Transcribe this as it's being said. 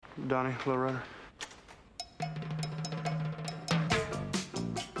Donnie, low rider.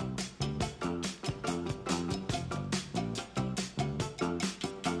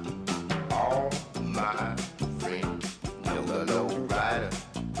 All my friends know the low rider.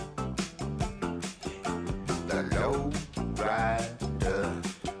 The low rider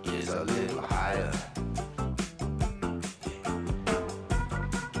is a little higher.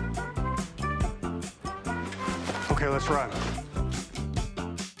 Okay, let's ride.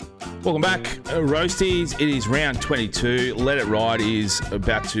 Welcome back, Roasties. It is round 22. Let It Ride is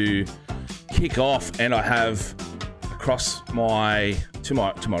about to kick off, and I have across to my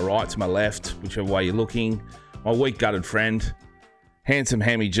right, to my left, whichever way you're looking, my weak gutted friend, handsome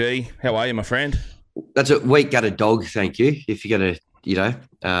Hammy G. How are you, my friend? That's a weak gutted dog. Thank you. If you're gonna,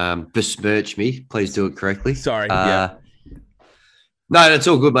 besmirch me, please do it correctly. Sorry. Yeah. No, that's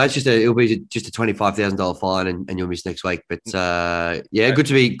all good, mate. It'll be just a $25,000 fine, and you'll miss next week. But good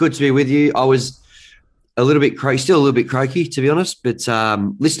to be with you. I was a little bit still a little bit croaky, to be honest. But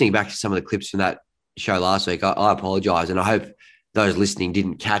listening back to some of the clips from that show last week, I apologise, and I hope those listening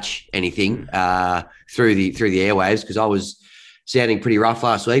didn't catch anything through the airwaves, because I was sounding pretty rough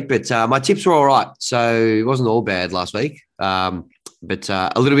last week. But my tips were all right, so it wasn't all bad last week. But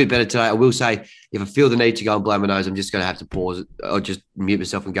a little bit better today. I will say, if I feel the need to go and blow my nose, I'm just going to have to pause it. I'll just mute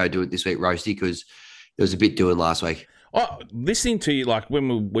myself and go do it this week, Roasty, because there was a bit doing last week. Oh, listening to you, like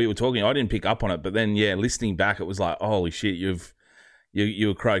when we were talking, I didn't pick up on it, but then listening back, it was like, holy shit, you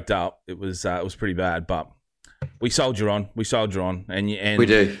were croaked up. It was pretty bad, but we soldier on, and we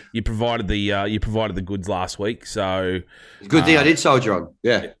do. You provided the goods last week, so good thing I did soldier on.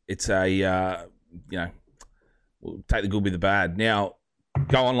 Yeah, it's a we'll take the good with the bad. Now,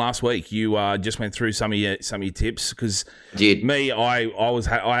 go on last week. You just went through some of your tips, because me, I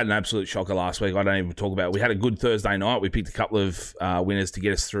had an absolute shocker last week. I don't even talk about it. We had a good Thursday night. We picked a couple of winners to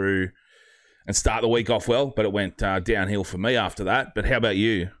get us through and start the week off well, but it went downhill for me after that. But how about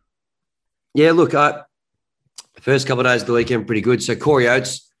you? Yeah, look, first couple of days of the weekend pretty good. So Corey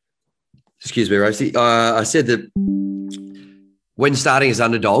Oates, excuse me, Roasty. I said that when starting as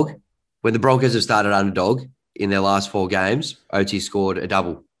underdog, when the Broncos have started underdog in their last 4 games, OT scored a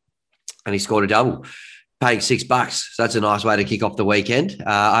double, and he scored a double, paying $6. So that's a nice way to kick off the weekend.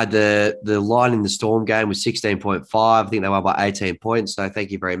 I had the line in the Storm game was 16.5. I think they won by 18 points. So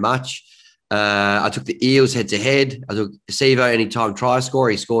thank you very much. I took the Eels head to head. I took Sevo anytime try score.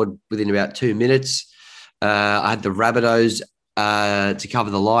 He scored within about 2 minutes. I had the Rabbitohs to cover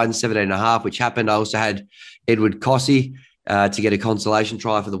the line, 17.5, which happened. I also had Edward Cossey to get a consolation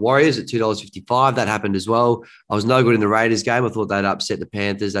try for the Warriors at $2.55. That happened as well. I was no good in the Raiders game. I thought they'd upset the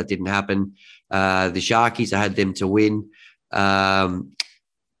Panthers. That didn't happen. The Sharkies, I had them to win. And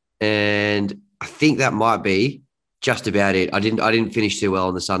I think that might be just about it. I didn't finish too well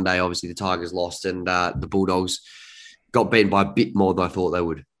on the Sunday. Obviously, the Tigers lost, and the Bulldogs got beaten by a bit more than I thought they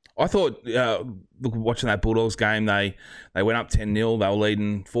would. I thought, watching that Bulldogs game, they went up 10-0. They were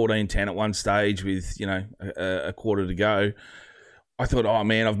leading 14-10 at one stage with, a quarter to go. I thought, oh,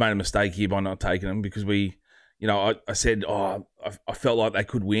 man, I've made a mistake here by not taking them, because I said, I felt like they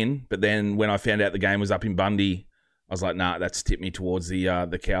could win. But then when I found out the game was up in Bundy, I was like, nah, that's tipped me towards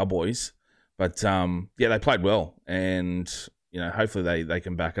the Cowboys. But, they played well. And, hopefully they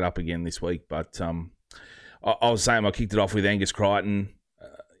can back it up again this week. But I was saying I kicked it off with Angus Crichton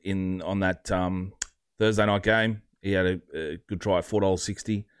on that Thursday night game. He had a good try at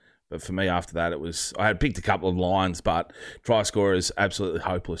 $4.60, but for me after that I had picked a couple of lines, but try scorer is absolutely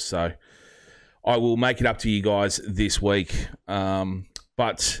hopeless. So I will make it up to you guys this week.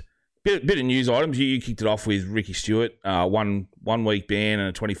 But bit of news items. You kicked it off with Ricky Stewart, 1 week ban and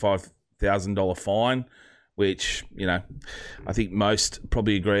a $25,000 fine, which I think most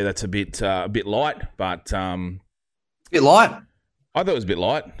probably agree that's a bit light, but bit light. I thought it was a bit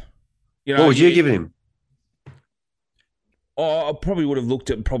light. What would you give him? I probably would have looked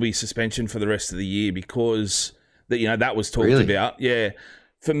at probably suspension for the rest of the year, because that was talked about. Yeah,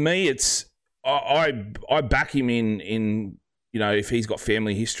 for me, it's I back him in if he's got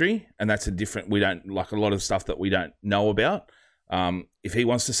family history, and that's we don't like a lot of stuff that we don't know about. If he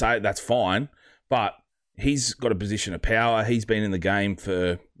wants to say it, that's fine, but he's got a position of power. He's been in the game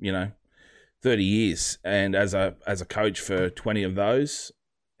for 30 years, and as a coach for 20 of those,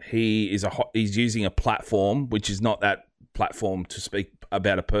 he's using a platform which is not that platform to speak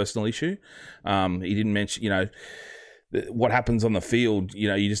about a personal issue. He didn't mention, what happens on the field.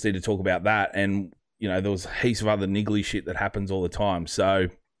 You just need to talk about that, and there was heaps of other niggly shit that happens all the time. So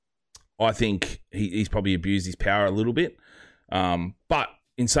I think he's probably abused his power a little bit. But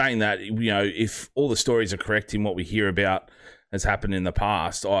in saying that, if all the stories are correct in what we hear about has happened in the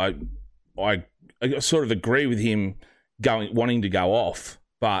past, I sort of agree with him wanting to go off,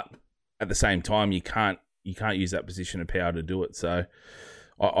 but at the same time, you can't use that position of power to do it. So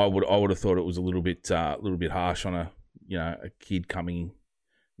I would have thought it was a little bit harsh on a kid coming.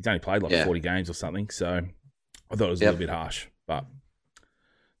 He's only played like 40 games or something, so I thought it was a little bit harsh. But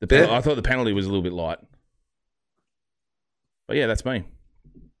I thought the penalty was a little bit light. But yeah, that's me.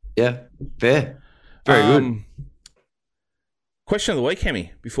 Yeah, fair. Very good. Question of the week,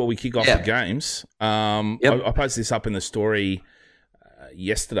 Hemi, before we kick off the games. I posted this up in the story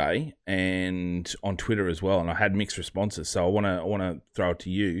yesterday and on Twitter as well, and I had mixed responses, so I want to throw it to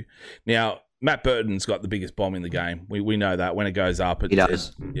you. Now, Matt Burton's got the biggest bomb in the game. We know that when it goes up, they need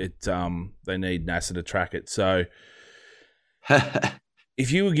NASA to track it. So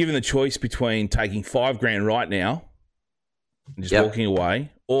if you were given the choice between taking $5,000 right now and just walking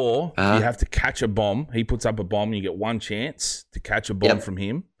away, or you have to catch a bomb, he puts up a bomb and you get one chance to catch a bomb from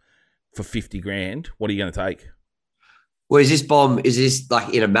him for $50,000, what are you going to take? Well, is this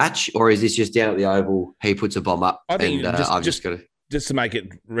like in a match, or is this just down at the Oval? He puts a bomb up, I think I've just got to... Just to make it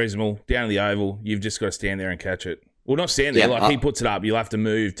reasonable, down at the Oval, you've just got to stand there and catch it. Well, not stand there. He puts it up. You'll have to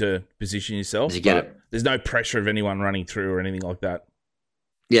move to position yourself. You get it. There's no pressure of anyone running through or anything like that.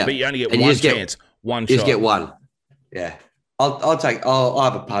 Yeah. But you only get one chance, one shot. You just get one. Yeah. I'll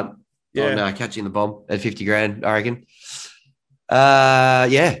have a punt on catching the bomb at $50,000, I reckon.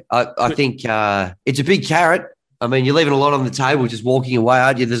 I think it's a big carrot. I mean, you're leaving a lot on the table just walking away,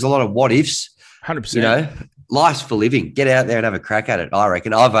 aren't you? There's a lot of what ifs. 100%. Life's for living. Get out there and have a crack at it, I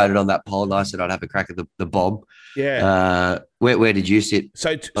reckon. I voted on that poll and I said I'd have a crack at the bomb. Yeah. Where did you sit?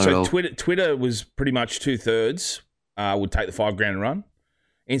 So Twitter was pretty much 2/3 would take the $5,000 and run.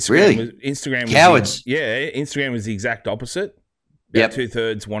 Instagram was cowards. Instagram was the exact opposite. About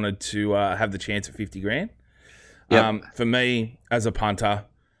 2/3 wanted to have the chance at $50,000. For me, as a punter,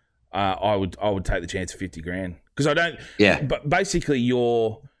 I would take the chance of $50,000 because I don't. Yeah. But basically,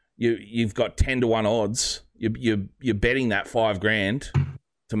 you've got 10-1 odds. You're betting that $5,000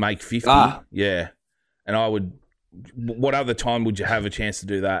 to make 50. Yeah, and I would. What other time would you have a chance to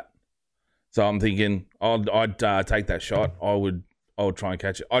do that? So I'm thinking I'd take that shot. I would try and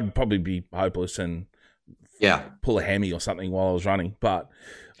catch it. I'd probably be hopeless and pull a hammy or something while I was running, but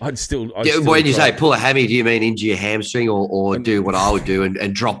I'd still when you say pull a hammy, do you mean injure your hamstring or do what I would do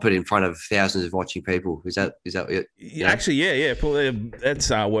and drop it in front of thousands of watching people? Is that it? Actually, yeah.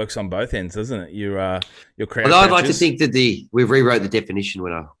 That works on both ends, doesn't it? Your crowd. Although I'd like to think that we rewrote the definition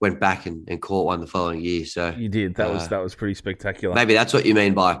when I went back and caught one the following year. So you did. That was pretty spectacular. Maybe that's what you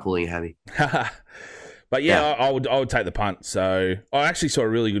mean by pulling a hammy. But I would take the punt. So I actually saw a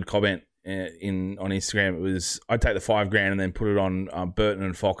really good comment on Instagram. It was I'd take the $5,000 and then put it on Burton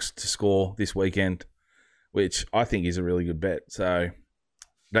and Fox to score this weekend, which I think is a really good bet. So I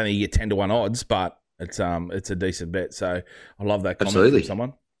don't think you get 10-1 odds, but it's a decent bet. So I love that comment from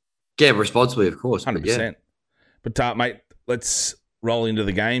someone. Yeah, responsibly, of course. 100%. But mate, let's roll into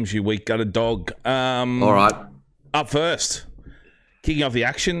the games. You weak gutted dog. All right. Up first. Kicking off the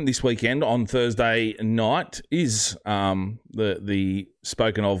action this weekend on Thursday night is the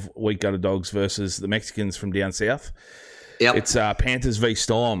spoken of weak gutted dogs versus the Mexicans from down south. Yep. It's Panthers v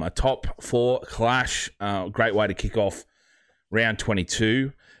Storm, a top 4 clash. Great way to kick off round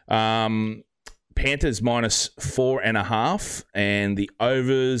 22. Panthers -4.5, and the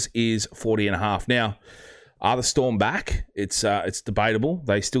overs is 40.5. Now, are the Storm back? It's debatable.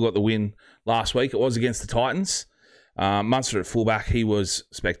 They still got the win last week. It was against the Titans. Munster at fullback, he was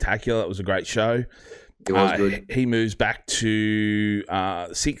spectacular. It was a great show. It was good. He moves back to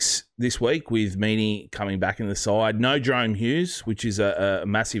 6 this week with Meaney coming back in the side. No Jerome Hughes, which is a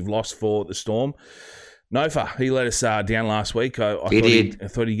massive loss for the Storm. Nofa, he let us down last week. I thought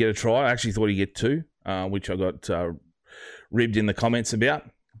he'd get a try. I actually thought he'd get 2, which I got ribbed in the comments about.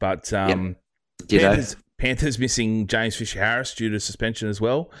 But Panthers missing James Fisher-Harris due to suspension as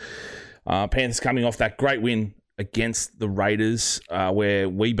well. Panthers coming off that great win against the Raiders, where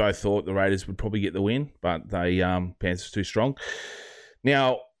we both thought the Raiders would probably get the win, but Panthers too strong.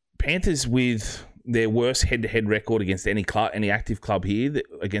 Now, Panthers with their worst head-to-head record against any active club here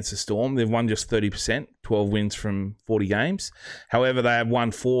against the Storm. They've won just 30%, 12 wins from 40 games. However, they have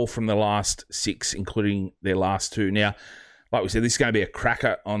won 4 from the last 6, including their last 2. Now, like we said, this is going to be a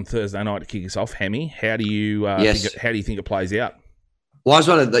cracker on Thursday night to kick us off. Hemi, how do you think it plays out? Well, I was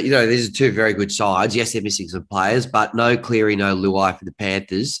wondering that, these are 2 very good sides. Yes, they're missing some players, but no Cleary, no Luai for the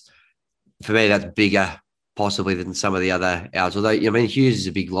Panthers. For me, that's bigger possibly than some of the other outs. Although, Hughes is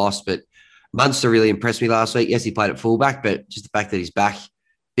a big loss, but Munster really impressed me last week. Yes, he played at fullback, but just the fact that he's back,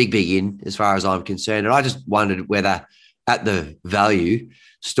 big in as far as I'm concerned. And I just wondered whether at the value,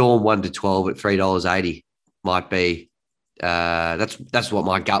 Storm 1-12 at $3.80 might be. That's what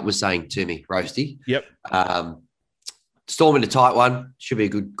my gut was saying to me, Roasty. Yep. Storm in a tight one. Should be a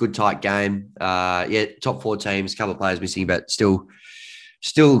good tight game. Top 4 teams, couple of players missing, but still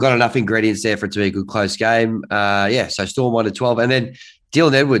got enough ingredients there for it to be a good close game. So Storm 1-12. And then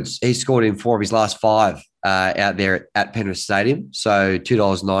Dylan Edwards, he scored in 4 of his last 5 out there at Penrith Stadium. So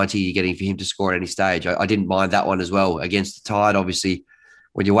 $2.90 you're getting for him to score at any stage. I didn't mind that one as well against the Tide. Obviously,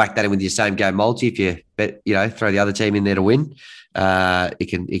 when you whack that in with your same game multi, if you bet, throw the other team in there to win,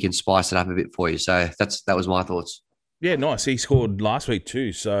 it can spice it up a bit for you. So that was my thoughts. Yeah, nice. He scored last week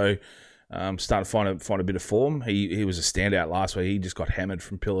too, so starting to find a bit of form. He was a standout last week. He just got hammered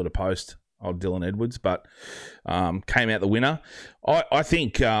from pillar to post, old Dylan Edwards, but came out the winner. I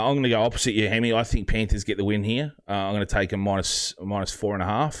think I'm going to go opposite you, Hemi. I think Panthers get the win here. I'm going to take a minus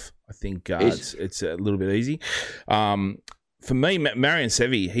 4.5. I think it's a little bit easy. For me, Marion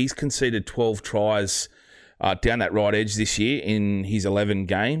Sevi, he's conceded 12 tries down that right edge this year in his 11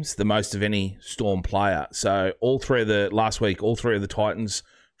 games, the most of any Storm player. So all three of the Titans'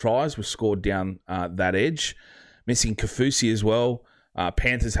 tries were scored down that edge. Missing Kafusi as well.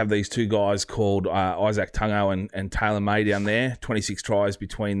 Panthers have these 2 guys called Isaac Tungo and Taylor May down there, 26 tries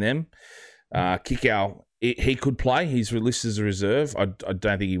between them. Kikau, he could play. He's listed as a reserve. I don't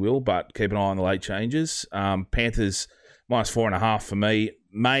think he will, but keep an eye on the late changes. Panthers minus 4.5 for me.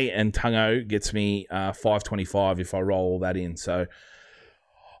 May and Tungo gets me 5.25 if I roll all that in. So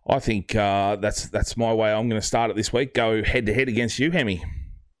I think that's my way. I'm going to start it this week. Go head to head against you, Hemi.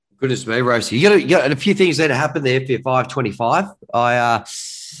 Goodness me, Rosie. You got a few things there to happen there for your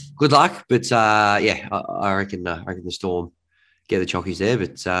 5.25. Good luck, but I reckon the Storm get the chockies there.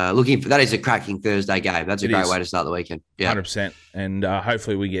 But looking for that is a cracking Thursday game. That's a great way to start the weekend. Yeah, 100%. And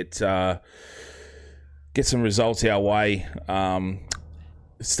hopefully we get some results our way.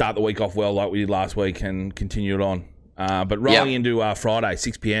 Start the week off well like we did last week and continue it on. But rolling into Friday,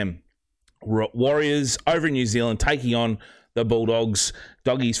 6 p.m. Warriors over in New Zealand taking on the Bulldogs.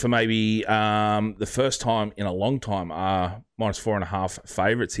 Doggies for maybe the first time in a long time are minus 4.5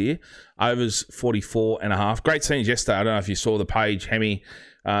 favourites here. Overs 44.5. Great scenes yesterday. I don't know if you saw the page, Hemi.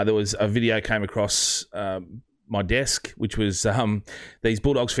 There was a video came across my desk, which was these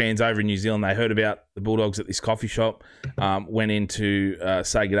Bulldogs fans over in New Zealand. They heard about the Bulldogs at this coffee shop, went in to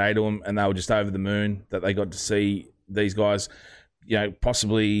say good day to them, and they were just over the moon that they got to see these guys,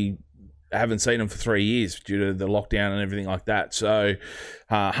 possibly haven't seen them for 3 years due to the lockdown and everything like that. So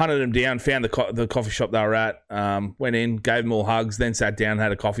hunted them down, found the coffee shop they were at, went in, gave them all hugs, then sat down,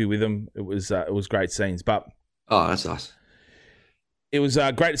 had a coffee with them. It was great scenes. But that's nice. It was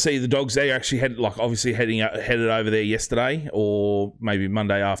great to see the Dogs. They actually headed over there yesterday or maybe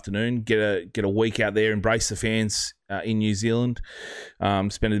Monday afternoon. Get a week out there, embrace the fans in New Zealand.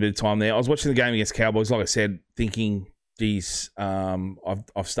 Spend a bit of time there. I was watching the game against Cowboys, like I said, thinking, geez, I've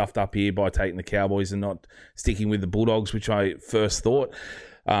stuffed up here by taking the Cowboys and not sticking with the Bulldogs, which I first thought.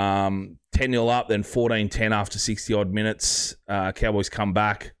 10-0 up, then 14-10 after 60-odd minutes. Cowboys come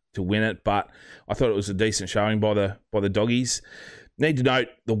back to win it, but I thought it was a decent showing by the Doggies. Need to note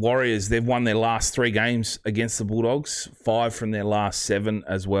the Warriors, they've won their last 3 games against the Bulldogs, 5 from their last 7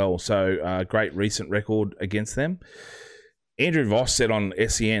 as well. So great recent record against them. Andrew Voss said on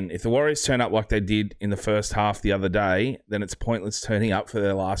SEN, if the Warriors turn up like they did in the first half the other day, then it's pointless turning up for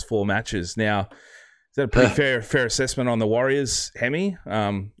their last 4 matches. Now, is that a pretty fair assessment on the Warriors, Hemi?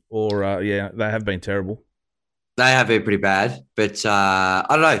 They have been terrible. They have been pretty bad, but I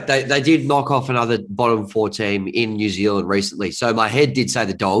don't know. They did knock off another bottom 4 team in New Zealand recently. So my head did say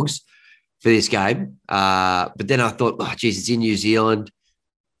the Dogs for this game. But then I thought, it's in New Zealand.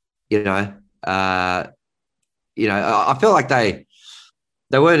 I feel like they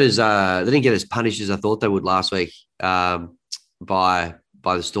weren't as they didn't get as punished as I thought they would last week by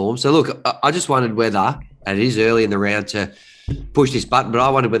the Storm. So look, I just wondered whether, and it is early in the round to push this button, but I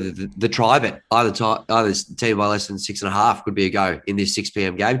wondered whether the try bet, either team by less than 6.5 could be a go in this 6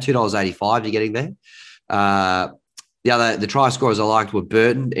 p.m. game. $2.85 you're getting there. The try scorers I liked were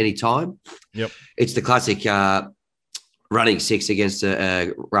Burton anytime. Yep. It's the classic running 6 against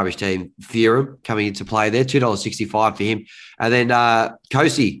a rubbish team. Theorem coming into play there. $2.65 for him. And then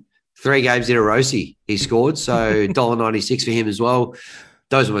Kosi, 3 games in a row he scored. So $1.96 for him as well.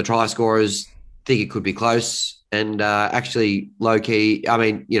 Those were my try scorers. Think it could be close. And actually, low-key,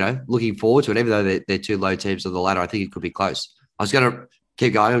 looking forward to it, even though they're 2 low teams on the ladder, I think it could be close. I was going to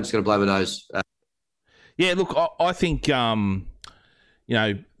keep going. I'm just going to blow my nose. Yeah, look, I think,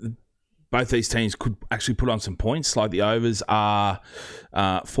 both these teams could actually put on some points. Like the overs are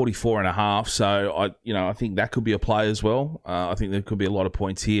 44.5, so I think that could be a play as well. I think there could be a lot of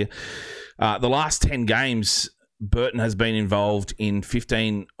points here. The last 10 games, Burton has been involved in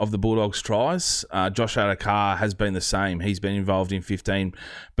 15 of the Bulldogs' tries. Josh Adokar has been the same. He's been involved in 15.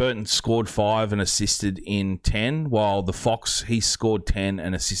 Burton scored 5 and assisted in 10, while the Fox, he scored 10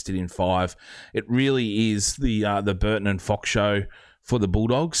 and assisted in 5. It really is the Burton and Fox show for the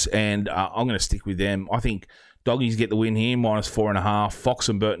Bulldogs, and I'm going to stick with them. I think Doggies get the win here, -4.5. Fox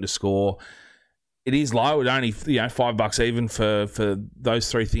and Burton to score. It is low. It only $5 even for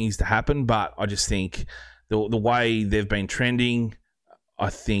those three things to happen, but I just think the way they've been trending, I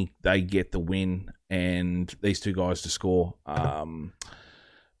think they get the win and these two guys to score.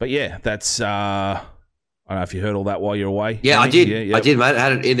 But yeah, that's I don't know if you heard all that while you're away. Yeah, Andy? I did. Yeah. I did, mate. I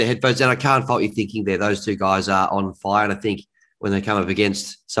had it in the headphones, and I can't fault you thinking there. Those two guys are on fire, and I think when they come up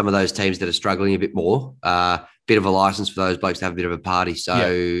against some of those teams that are struggling a bit more, bit of a license for those blokes to have a bit of a party.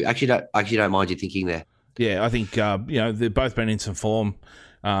 So actually don't mind you thinking there. Yeah, I think they've both been in some form,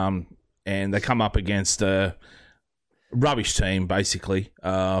 and they come up against a rubbish team basically,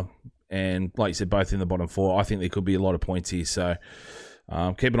 and like you said, both in the bottom four. I think there could be a lot of points here. So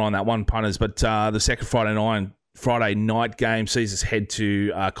keep an eye on that one, punters. But the second Friday night game sees us head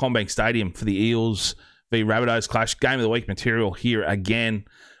to CommBank Stadium for the Eels v Rabbitohs clash. Game of the week material here again.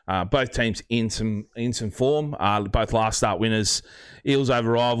 Both teams in some form. Both last start winners. Eels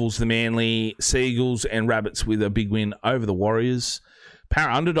over Rivals, the Manly Seagulls, and Rabbits with a big win over the Warriors.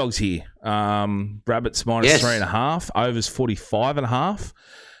 Para underdogs here. Rabbits -3.5. Overs 45.5.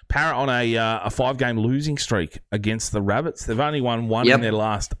 Para on a 5-game losing streak against the Rabbits. They've only won one in their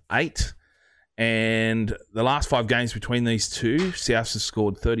last 8. And the last 5 games between these two, Souths has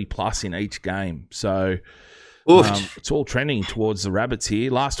scored 30+ in each game. So it's all trending towards the Rabbits here.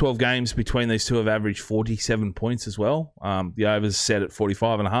 Last 12 games between these two have averaged 47 points as well. The overs set at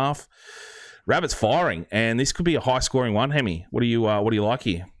 45.5. Rabbits firing, and this could be a high-scoring one, Hemi. What do you like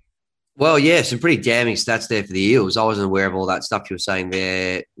here? Well, yeah, some pretty damning stats there for the Eels. I wasn't aware of all that stuff you were saying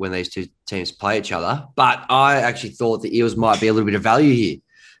there when these two teams play each other, but I actually thought the Eels might be a little bit of value here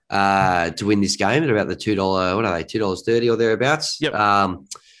to win this game at about the $2. What are they? $2.30 or thereabouts. Yep.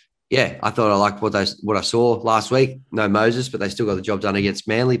 Yeah, I thought I liked what I saw last week. No Moses, but they still got the job done against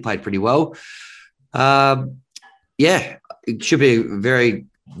Manly. Played pretty well. Yeah, it should be a very,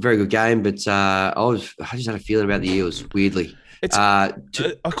 very good game. But I just had a feeling about the Eels. Weirdly, I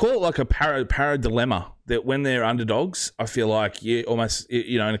call it like a para dilemma. That when they're underdogs, I feel like you almost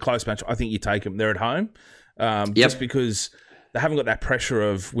in a close match. I think you take them. They're at home, just because they haven't got that pressure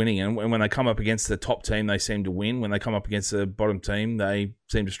of winning. And when they come up against the top team, they seem to win. When they come up against the bottom team, they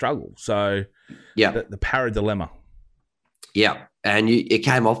seem to struggle. So, the para dilemma. Yeah. And it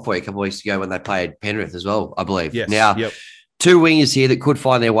came off for you a couple of weeks ago when they played Penrith as well, I believe. Yes. Now, two wingers here that could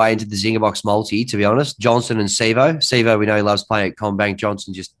find their way into the Zinger Box multi, to be honest. Johnson and Sevo. Sevo, we know he loves playing at CommBank.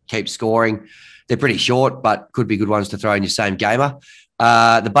 Johnson just keeps scoring. They're pretty short, but could be good ones to throw in your same gamer.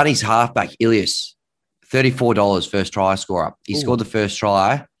 The Bunnies halfback, Ilias. $34 first try scorer. He scored the first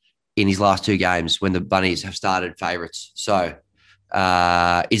try in his last 2 games when the Bunnies have started favourites. So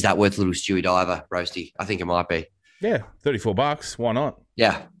is that worth a little Stewie Diver, Roasty? I think it might be. Yeah, $34. Why not?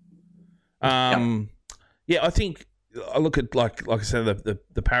 Yeah. I think I look at like I said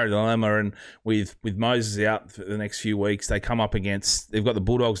the para dilemma, and with Moses out for the next few weeks, they've got the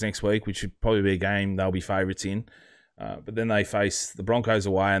Bulldogs next week, which should probably be a game they'll be favourites in. But then they face the Broncos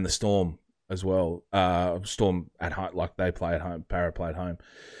away and the Storm as well. Storm at home, like they play at home, Para play at home.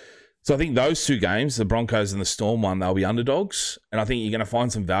 So I think those 2 games, the Broncos and the Storm one, they'll be underdogs. And I think you're going to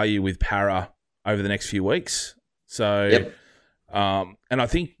find some value with Para over the next few weeks. So, and I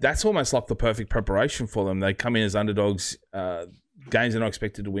think that's almost like the perfect preparation for them. They come in as underdogs, games they're not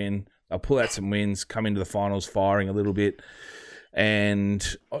expected to win. They'll pull out some wins, come into the finals firing a little bit.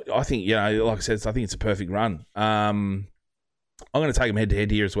 And I think, like I said, I think it's a perfect run. I'm going to take them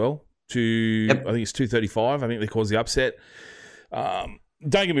head-to-head here as well. I think it's 235. I think they caused the upset.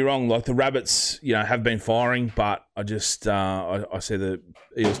 Don't get me wrong, like the Rabbits, have been firing, but I just I said the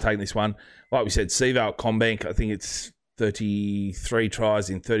Eels taking this one. Like we said, Sevo at CommBank, I think it's 33 tries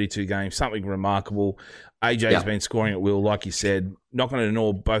in 32 games, something remarkable. AJ's been scoring at will, like you said. Not going to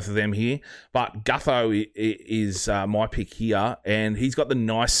ignore both of them here, but Gutho is my pick here, and he's got the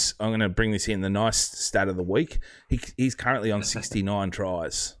nice. I'm going to bring this in, the nice stat of the week. He's currently on 69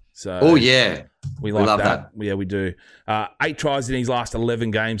 tries. So, we love that. Yeah, we do. 8 tries in his last 11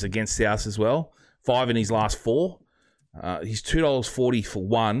 games against South as well. 5 in his last 4. He's $2.40 for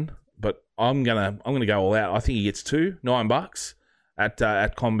one, but I'm gonna go all out. I think he gets 2, $9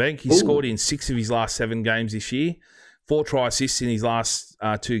 at Combank. He's scored in 6 of his last 7 games this year. 4 try assists in his last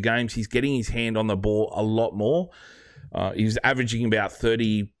 2 games. He's getting his hand on the ball a lot more. He was averaging about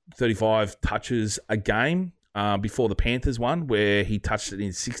 30, 35 touches a game before the Panthers one, where he touched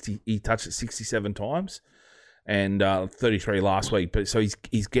it 67 times, and 33 last week. But so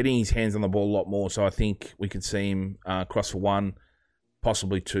he's getting his hands on the ball a lot more. So I think we could see him cross for 1,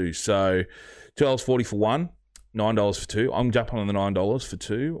 possibly 2. So $2.40 for 1, $9 for 2. I'm jumping on the $9 for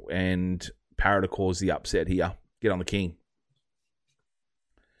 2, and Parra to cause the upset here. Get on the king.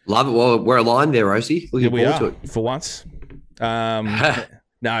 Love it. Well, we're aligned there, Rosie. Looking forward to it. For once.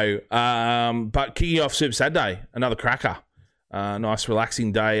 No. But kicking off Super Saturday, another cracker. Nice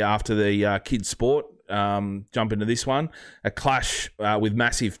relaxing day after the kids' sport. Jump into this one. A clash with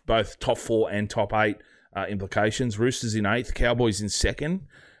massive both top 4 and top 8 implications. Roosters in 8th, Cowboys in 2nd.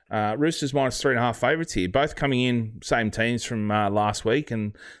 Roosters -3.5 favourites here. Both coming in, same teams from last week,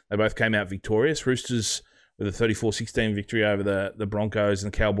 and they both came out victorious. Roosters with a 34-16 victory over the Broncos,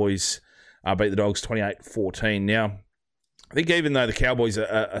 and the Cowboys beat the Dogs 28-14. Now, I think even though the Cowboys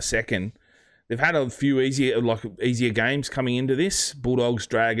are second, they've had a few easier games coming into this. Bulldogs,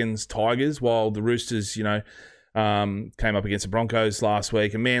 Dragons, Tigers, while the Roosters, came up against the Broncos last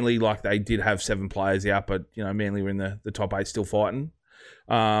week. And Manly, they did have 7 players out, but, Manly were in the top 8 still fighting.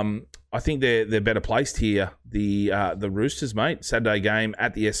 I think they're better placed here. The Roosters, mate. Saturday game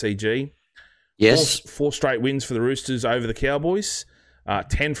at the SCG. Yes. 4 straight wins for the Roosters over the Cowboys.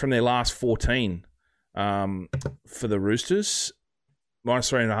 10 from their last 14 for the Roosters.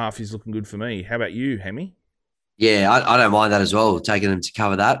 -3.5 is looking good for me. How about you, Hemi? Yeah, I don't mind that as well, taking them to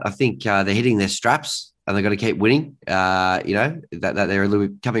cover that. I think they're hitting their straps and they've got to keep winning. That they're a little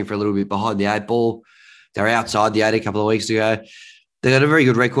bit coming for a little bit behind the 8 ball. They're outside the 8 a couple of weeks ago. They've got a very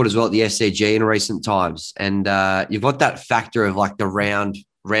good record as well at the SCG in recent times. And you've got that factor of the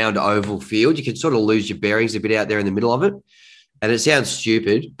round oval field. You can sort of lose your bearings a bit out there in the middle of it. And it sounds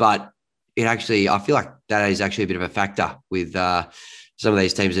stupid, but I feel like that is actually a bit of a factor with some of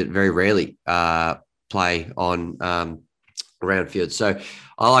these teams that very rarely play on round field. So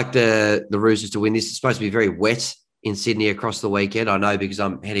I like the Roosters to win this. It's supposed to be very wet in Sydney across the weekend. I know because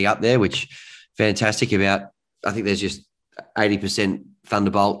I'm heading up there, which fantastic I think there's just 80%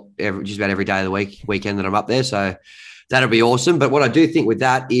 thunderbolt just about every day of the weekend that I'm up there. So that'll be awesome. But what I do think with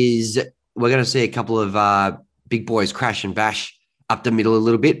that is we're going to see a couple of big boys crash and bash up the middle a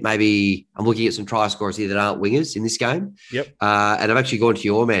little bit. Maybe I'm looking at some try scorers here that aren't wingers in this game. Yep. And I've actually gone to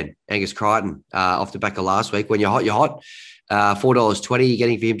your man, Angus Crichton, off the back of last week. When you're hot, you're hot. $4.20 you're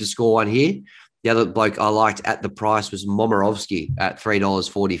getting for him to score one here. The other bloke I liked at the price was Momirovski at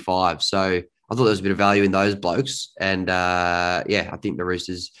 $3.45. So I thought there was a bit of value in those blokes. And, I think the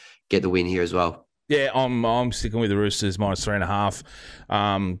Roosters get the win here as well. Yeah, I'm sticking with the Roosters -3.5.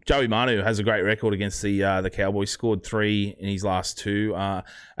 Joey Manu has a great record against the Cowboys. Scored 3 in his last 2,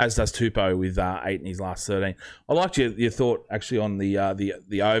 as does Tupou with 8 in his last 13. I liked your thought actually on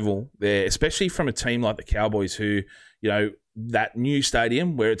the oval there, especially from a team like the Cowboys, who that new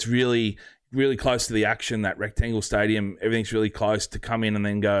stadium where it's really really close to the action. That rectangle stadium, everything's really close. To come in and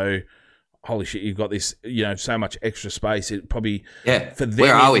then go, holy shit, you've got this, so much extra space. It probably, for them,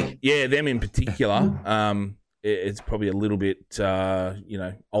 where are we? Yeah, them in particular, it's probably a little bit,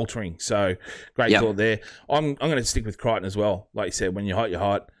 altering. So great thought there. I'm going to stick with Crichton as well. Like you said, when you're hot, you're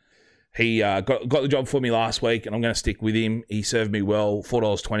hot. He got the job for me last week, and I'm going to stick with him. He served me well.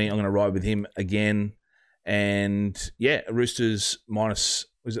 $4.20. I'm going to ride with him again. And Roosters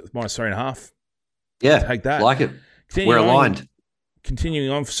 -3.5. Yeah, take that. Like it. We're aligned. Continuing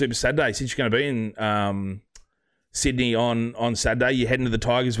on for Super Saturday, since you're going to be in Sydney on Saturday, you're heading to the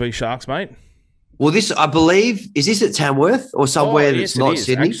Tigers v Sharks, mate. Well, this, I believe, is this at Tamworth or somewhere that's not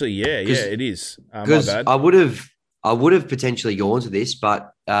Sydney? Actually, yeah, it is. Because I would have potentially gone to this,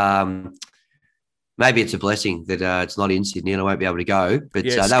 but maybe it's a blessing that it's not in Sydney and I won't be able to go. But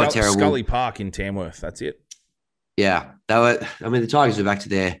they were terrible. Scully Park in Tamworth, that's it. Yeah, they were. I mean, the Tigers were back to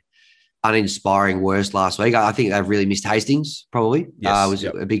their uninspiring worst last week. I think they've really missed Hastings, probably. Was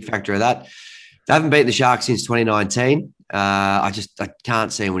a big factor of that. They haven't beaten the Sharks since 2019. I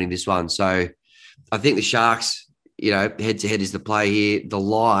can't see them winning this one. So I think the Sharks, head-to-head is the play here. The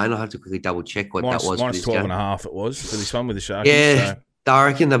line, I have to quickly double-check what that was. -12.5 it was for this one with the Sharkies. Yeah, so I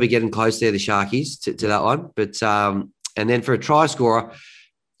reckon they'll be getting close there, the Sharkies, to that one. But and then for a try scorer,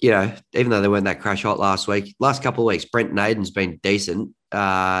 even though they weren't that crash hot last week, last couple of weeks, Brent Naden's been decent.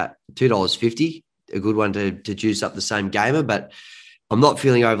 $2.50, a good one to juice up the same gamer, but I'm not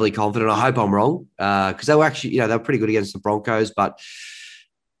feeling overly confident. I hope I'm wrong because they were actually, they were pretty good against the Broncos, but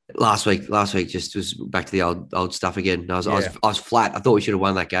Last week just was back to the old stuff again. I Yeah. was flat. I thought we should have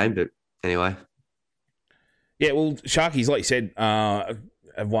won that game, but anyway. Yeah, well, Sharkies, like you said,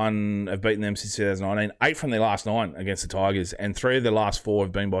 have beaten them since 2019. 8 from their last 9 against the Tigers, and 3 of their last 4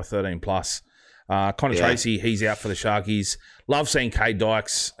 have been by 13 plus. Connor Tracy, he's out for the Sharkies. Love seeing Cade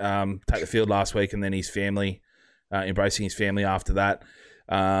Dykes take the field last week, and then his family, embracing his family after that.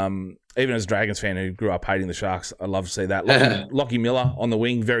 Even as a Dragons fan who grew up hating the Sharks, I love to see that. Lockie Miller on the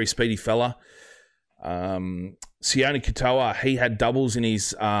wing, very speedy fella. Sione Katoa, he had doubles in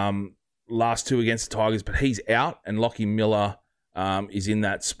his last 2 against the Tigers, but he's out, and Lockie Miller is in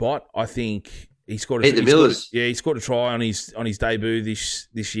that spot. I think he scored he scored a try on his debut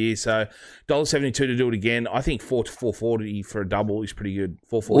this year. So $1.72 to do it again. I think $4 to $4.40 for a double is pretty good.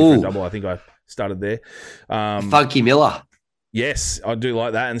 $4.40 for a double. I think I started there. Funky Miller. Yes, I do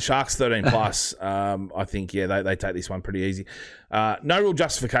like that. And the Sharks 13 plus. I think they take this one pretty easy. No real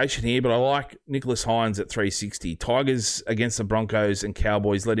justification here, but I like Nicholas Hines at 360. Tigers against the Broncos and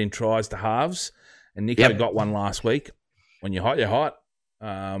Cowboys let in tries to halves, and Nico got one last week. When you're hot, you're hot.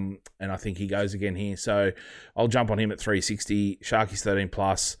 And I think he goes again here. So I'll jump on him at 360. Sharkies 13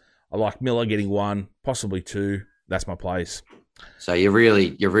 plus. I like Miller getting 1, possibly 2. That's my place. So you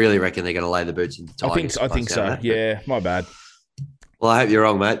really reckon they're going to lay the boots into Tigers? I think so. Yeah, my bad. Well, I hope you're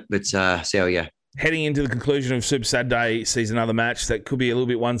wrong, mate. But see how we go. Heading into the conclusion of Super Saturday sees another match that could be a little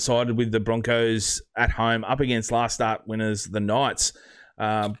bit one-sided with the Broncos at home up against last start winners, the Knights.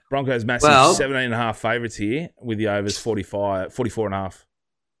 Broncos massive 17.5 favourites here with the overs 44.5.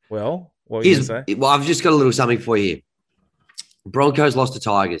 Well, what were you going to say? Well, I've just got a little something for you. Broncos lost to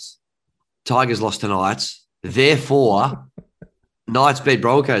Tigers. Tigers lost to Knights. Therefore, Knights beat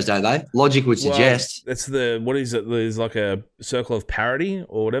Broncos, don't they? Logic would suggest. That's what is it? There's like a circle of parity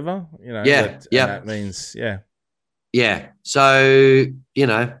or whatever. That means, Yeah. So,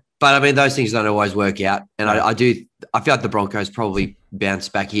 but I mean, those things don't always work out. And I feel like the Broncos probably bounce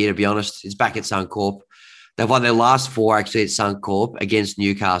back here, to be honest. It's back at Suncorp. They've won their last 4 actually at Suncorp against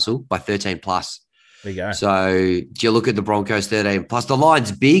Newcastle by 13 plus. There you go. So do you look at the Broncos 13 plus? The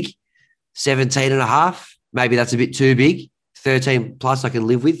line's big, 17.5. Maybe that's a bit too big. 13 plus I can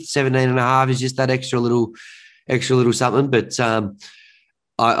live with. 17.5 is just that extra little something. But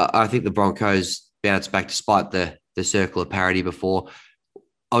I think the Broncos bounce back despite the circle of parity before.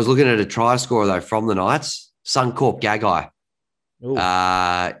 I was looking at a try scorer, though, from the Knights. Suncorp Gagai.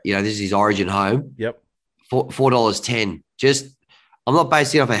 This is his origin home. Yep. $4.10. I'm not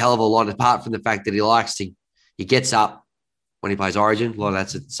basing it off a hell of a lot, apart from the fact that he gets up when he plays origin. A lot of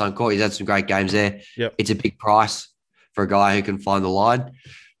that's at Suncorp. He's had some great games there. Yep. It's a big price for a guy who can find the line.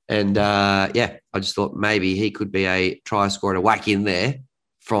 And, I just thought maybe he could be a try scorer to whack in there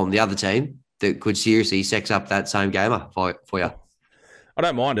from the other team that could seriously sex up that same gamer for you. I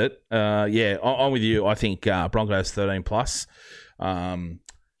don't mind it. I'm with you. I think Broncos 13 plus.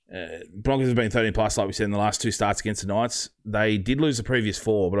 Broncos have been 13 plus, like we said, in the last 2 starts against the Knights. They did lose the previous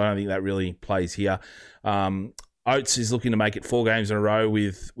 4, but I don't think that really plays here. Oates is looking to make it 4 games in a row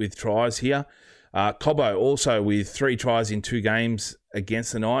with tries here. Cobbo also with 3 tries in 2 games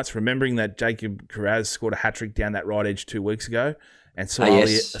against the Knights, remembering that Jacob Kiraz scored a hat-trick down that right edge 2 weeks ago, and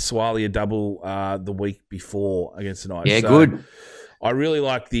Swali a double the week before against the Knights. Yeah, good. I really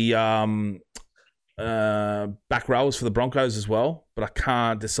like the back rowers for the Broncos as well, but I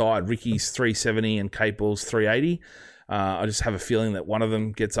can't decide. Ricky's 370 and Kate Ball's 380. I just have a feeling that one of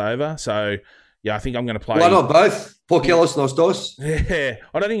them gets over. So, I think I'm going to play. Why not both? Por qué los dos? Yeah,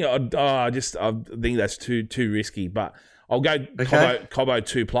 I don't think I think that's too risky, but I'll go Cobbo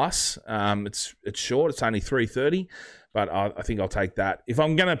 2 plus. It's short. It's only 330, but I think I'll take that. If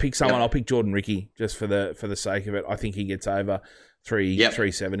I'm going to pick someone, I'll pick Jordan Ricky just for the sake of it. I think he gets over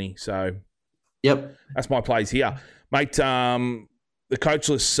 370. So, that's my plays here, mate. The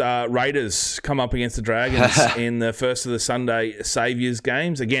coachless Raiders come up against the Dragons in the first of the Sunday Saviours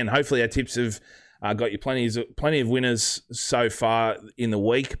games. Again, hopefully our tips have got you plenty of winners so far in the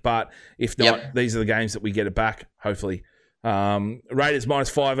week. But if not, these are the games that we get it back, hopefully. Raiders minus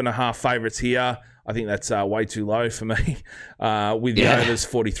 5.5 favourites here. I think that's way too low for me. With the overs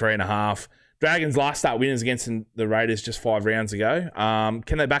 43.5. Dragons last start winners against the Raiders just 5 rounds ago.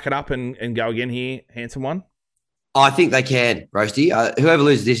 Can they back it up and go again here, handsome one? I think they can, Roasty. Whoever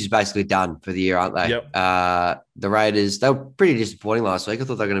loses this is basically done for the year, aren't they? Yep. The Raiders, they were pretty disappointing last week. I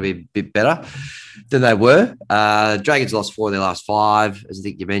thought they were going to be a bit better than they were. Dragons lost 4 of their last 5, as I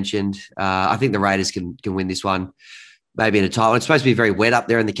think you mentioned. I think the Raiders can win this one. Maybe in a time. It's supposed to be very wet up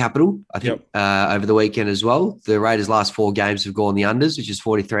there in the capital, I think, over the weekend as well. The Raiders' last 4 games have gone the unders, which is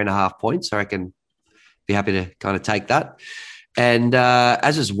 43.5 points. So I reckon be happy to kind of take that. And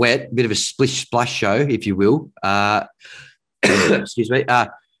as it's wet, a bit of a splish splash show, if you will. Excuse me.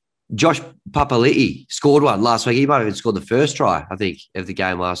 Josh Papali'i scored one last week. He might have even scored the first try, I think, of the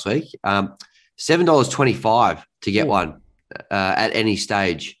game last week. $7.25 to get one at any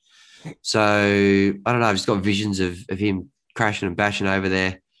stage. So I don't know. I've just got visions of him crashing and bashing over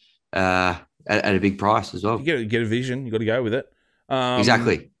there at a big price as well. You get a vision. You got to go with it.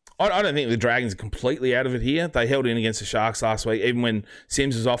 Exactly. I don't think the Dragons are completely out of it here. They held in against the Sharks last week. Even when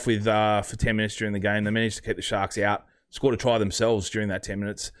Sims was off with for 10 minutes during the game, they managed to keep the Sharks out, scored a try themselves during that 10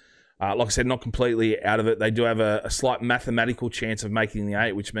 minutes. Like I said, not completely out of it. They do have a slight mathematical chance of making the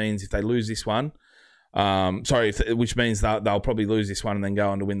 8, which means if they lose this one, which means they'll probably lose this one and then go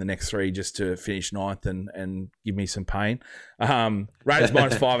on to win the next 3 just to finish 9th and give me some pain. Raiders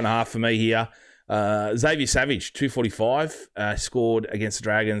minus 5.5 for me here. Xavier Savage, 245, scored against the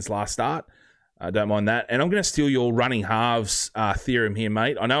Dragons last start. Don't mind that. And I'm going to steal your running halves theorem here,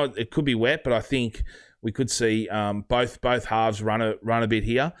 mate. I know it could be wet, but I think we could see both halves run a bit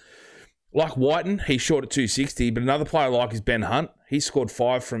here. Like Whiten, he's short at 260, but another player I like is Ben Hunt. He scored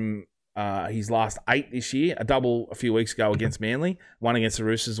 5 from his last 8 this year, a double a few weeks ago against Manly, 1 against the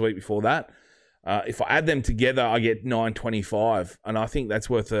Roosters the week before that. If I add them together, I get 925, and I think that's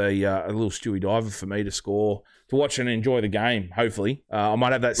worth a little Stewie Diver for me to score, to watch and enjoy the game. Hopefully, I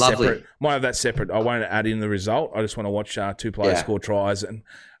might have that separate. I won't add in the result. I just want to watch 2 players score tries and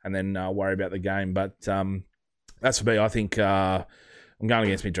then worry about the game. But that's for me. I think I'm going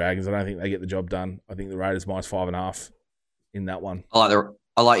against my Dragons. I don't think they get the job done. I think the Raiders minus 5.5 in that one. I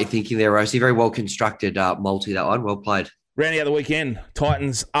like your thinking there, Rosie. Very well constructed multi, that one. Well played. Rounding out the weekend,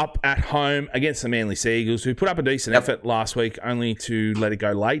 Titans up at home against the Manly Sea Eagles, who put up a decent effort last week, only to let it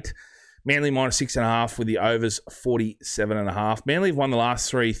go late. Manly minus 6.5 with the overs 47.5. Manly have won the last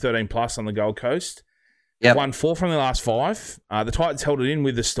 3, 13+ on the Gold Coast. They've won 4 from the last 5. The Titans held it in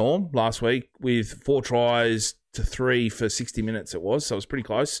with the Storm last week with 4 tries to 3 for 60 minutes it was, so it was pretty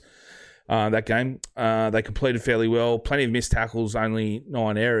close, that game. They completed fairly well. Plenty of missed tackles, only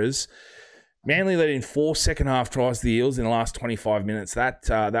 9 errors. Manly let in 4 second-half tries to the Eels in the last 25 minutes.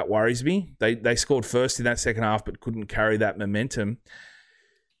 That worries me. They scored first in that second half but couldn't carry that momentum.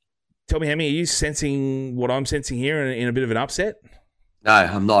 Tell me, Hemi, are you sensing what I'm sensing here in a bit of an upset? No,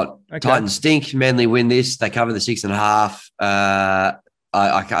 I'm not. Okay. Titans stink. Manly win this. They cover the 6.5.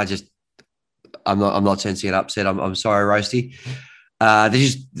 I'm not sensing an upset. I'm sorry, Roasty. I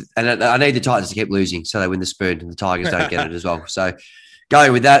need the Titans to keep losing so they win the spoon and the Tigers don't get it as well. So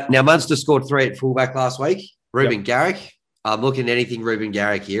going with that. Now, Munster scored 3 at fullback last week. Ruben Garrick. I'm looking at anything Ruben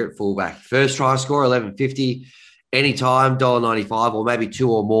Garrick here at fullback. First try score, $11.50. Anytime, $1.95, or maybe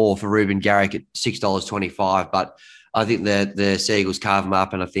 2 or more for Ruben Garrick at $6.25. But I think the Seagulls carve him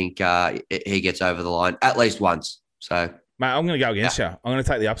up, and I think he gets over the line at least once. So, mate, I'm going to go against you. I'm going to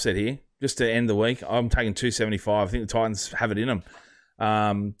take the upset here just to end the week. I'm taking $2.75. I think the Titans have it in them.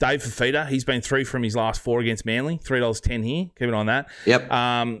 Dave Fafita, he's been 3 from his last 4 against Manly. $3.10 here. Keep it on that. Yep.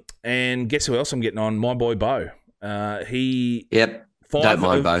 And guess who else I'm getting on? My boy Bo. Yep.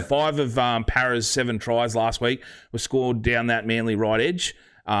 5 of Para's 7 tries last week were scored down that Manly right edge.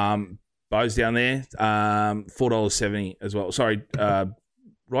 Bo's down there, $4.70 as well. Sorry, down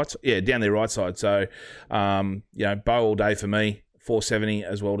their right side. So, Bo all day for me. $4.70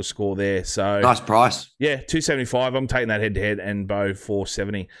 as well to score there. So nice price. Yeah, $2.75. I'm taking that head to head, and Bo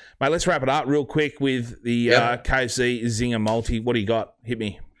 $4.70. Mate, let's wrap it up real quick with the KFC Zinger multi. What do you got? Hit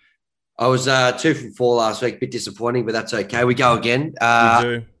me. I was 2 from 4 last week. Bit disappointing, but that's okay. We go again. We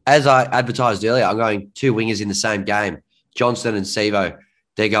do. As I advertised earlier, I'm going 2 wingers in the same game. Johnston and Sevo.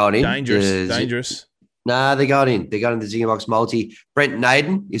 They're going in. Dangerous. Nah, they're going in. They're going in the Zinger Box multi. Brent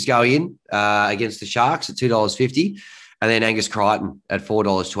Naden is going in against the Sharks at $2.50. And then Angus Crichton at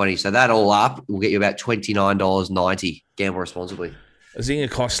 $4.20. So that all up will get you about $29.90. Gamble responsibly. A Zinger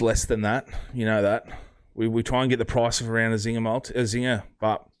costs less than that. You know that. We try and get the price of around a Zinger,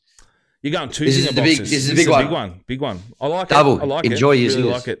 but you're going 2 Zinger boxes. This is a big one. Big one. I like Double. it. I like Enjoy it. using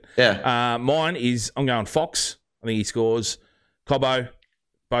really it. Like it. Yeah. Mine is, I'm going Fox. I think he scores. Cobbo,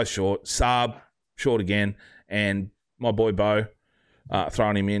 both short. Saab, short again. And my boy Bo,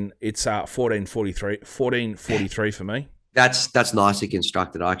 throwing him in. It's 14.43 for me. That's nicely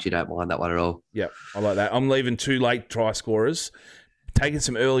constructed. I actually don't mind that one at all. Yeah, I like that. I'm leaving 2 late try scorers, taking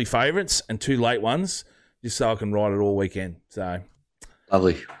some early favourites and 2 late ones, just so I can ride it all weekend. So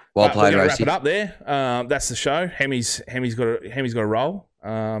lovely. Well played, Rosie. Wrap it up there. That's the show. Hemi's got a roll.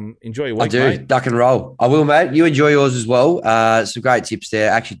 Enjoy your week, I do. mate. Duck and roll. I will, mate. You enjoy yours as well. Some great tips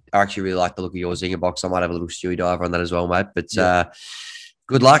there. I actually really like the look of your Zinger box. I might have a little Stewie diver on that as well, mate. But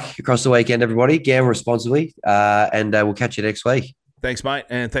Good luck across the weekend, everybody. Gamble responsibly, and we'll catch you next week. Thanks, mate.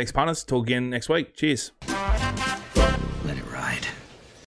 And thanks, punters. Talk again next week. Cheers.